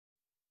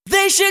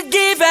They should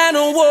give an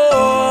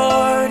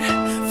award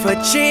for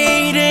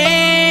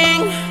cheating.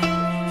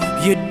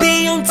 You'd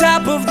be on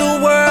top of the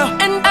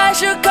world, and I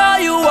should call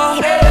you a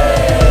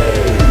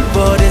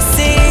for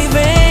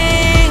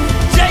deceiving.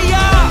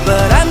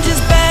 But I'm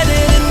just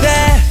better than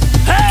that.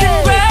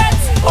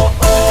 Congrats, oh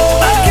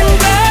oh.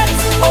 Congrats,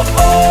 oh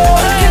oh.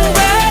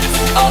 Congrats,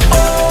 oh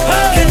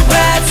oh.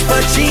 Congrats for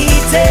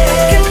cheating.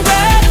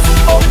 Congrats,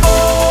 oh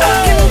oh.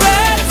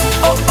 Congrats,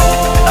 oh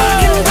oh.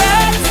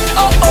 Congrats,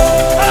 oh oh.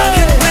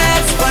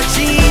 Congrats for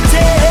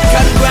cheating.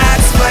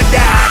 Congrats for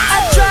that. I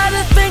try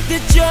to think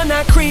that you're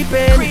not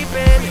creeping,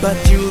 but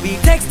you be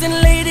texting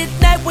late at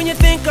night when you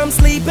think I'm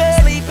sleeping.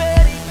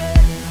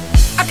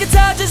 I can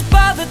tell just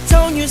by the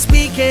tone you're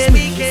speaking.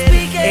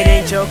 It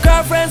ain't your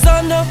girlfriend's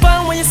on the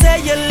phone when you say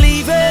you're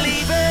leaving.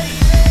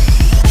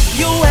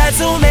 You had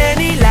so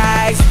many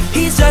lies,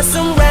 he's just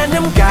some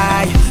random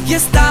guy. You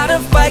start a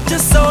fight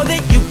just so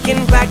that you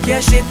can pack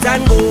your shit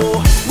and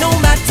go. No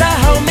matter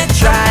how me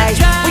try,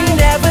 we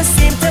never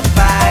seem to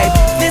vibe.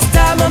 This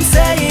time I'm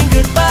saying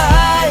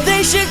goodbye.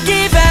 They should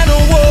give an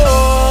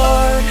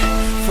award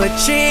for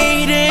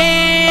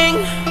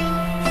cheating.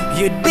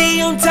 You'd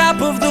be on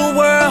top of the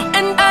world,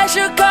 and I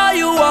should call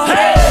you a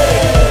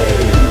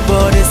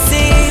for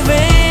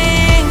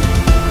deceiving.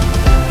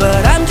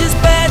 But I'm just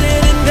better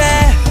than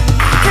that.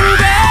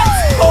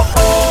 Congrats, oh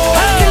oh.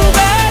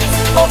 Congrats,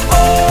 oh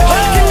oh.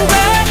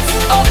 Congrats,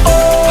 oh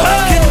oh.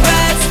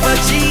 Congrats for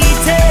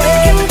cheating.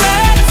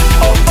 Congrats,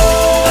 oh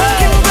oh.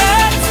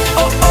 Congrats,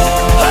 oh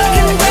oh.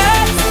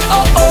 Congrats,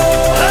 oh oh.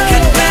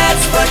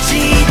 Congrats for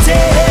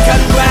cheating.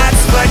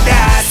 Congrats for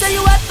that. Say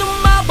you at the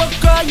mall, but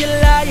girl, you're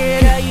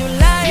lying.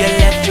 You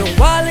left your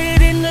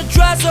wallet in the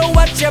drawer, so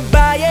what you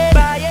buying?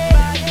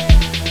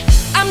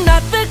 I'm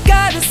not the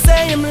guy to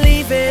say I'm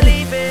leaving,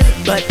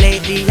 but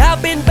lately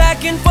I've been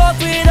back and forth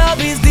with all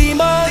these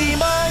demons.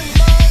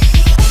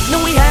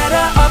 No, we had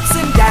our ups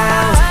and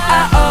downs,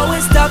 I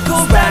always stuck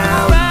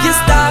around. You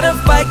start a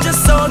fight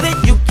just so that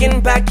you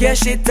can pack your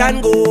shit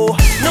and go.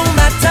 No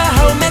matter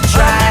how me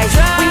try,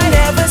 we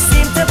never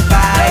seem to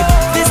vibe.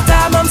 This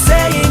time I'm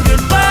saying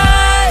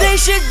goodbye. They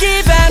should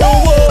give an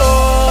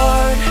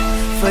award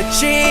for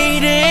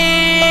cheating.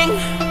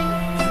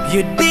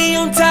 You'd be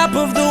on top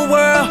of the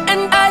world,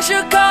 and I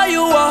should call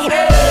you a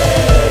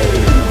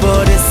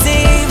for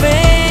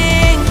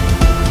deceiving.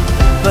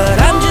 But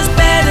I'm just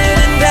better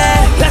than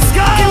that. Let's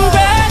go!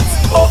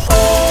 Congrats, oh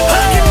oh.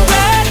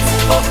 Congrats,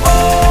 oh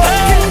oh.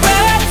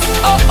 Congrats,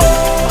 oh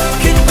oh.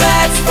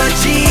 Congrats for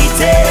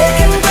cheating.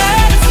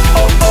 Congrats,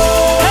 oh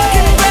oh.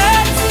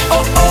 Congrats,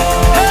 oh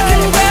oh.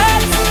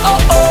 Congrats,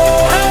 oh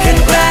oh.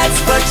 Congrats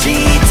for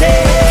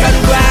cheating.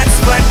 Congrats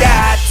for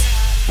that.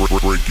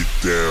 Break it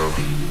down.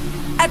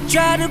 I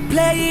try to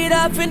play it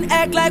off and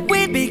act like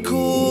we'd be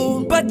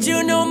cool, but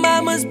you know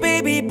mama's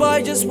baby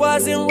boy just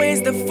wasn't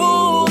raised a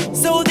fool.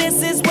 So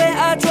this is where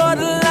I draw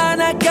the line,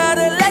 I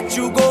gotta let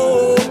you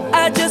go.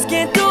 I just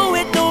can't do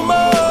it no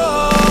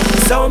more.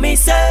 So me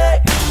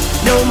say,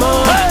 no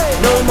more,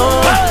 no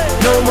more,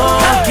 no more.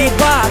 Keep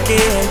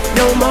walking,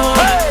 no more,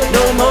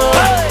 no more,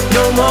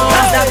 no more.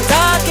 Stop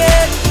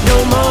talking, no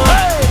more,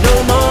 no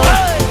more,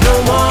 no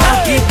more.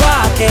 Keep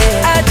walking,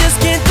 I just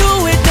can't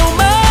do it no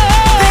more.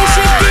 They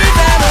should give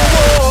an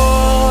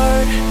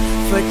award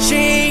for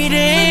cheating.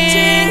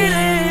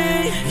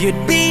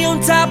 You'd be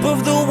on top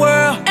of the